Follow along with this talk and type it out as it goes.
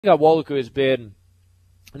Ghanwoloku has been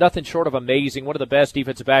nothing short of amazing. One of the best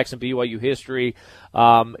defensive backs in BYU history.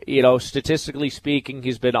 Statistically speaking,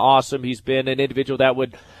 he's been awesome. He's been an individual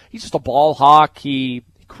he's just a ball hawk. He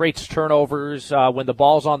creates turnovers when the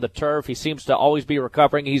ball's on the turf. He seems to always be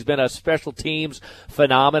recovering. He's been a special teams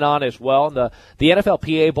phenomenon as well. And the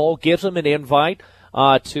NFLPA Bowl gives him an invite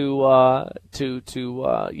to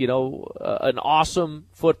an awesome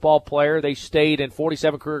football player. They stayed in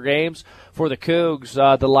 47 career games for the Cougs.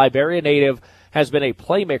 The Liberia native has been a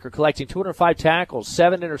playmaker, collecting 205 tackles,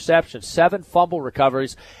 7 interceptions, 7 fumble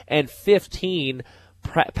recoveries, and 15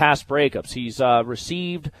 pass breakups. He's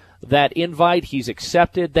received that invite. He's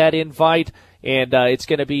accepted that invite, and it's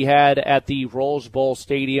going to be had at the Rose Bowl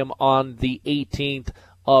Stadium on the 18th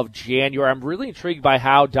of January. I'm really intrigued by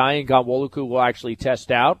how Dayan Ghanwoloku will actually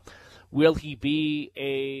test out. Will he be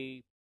a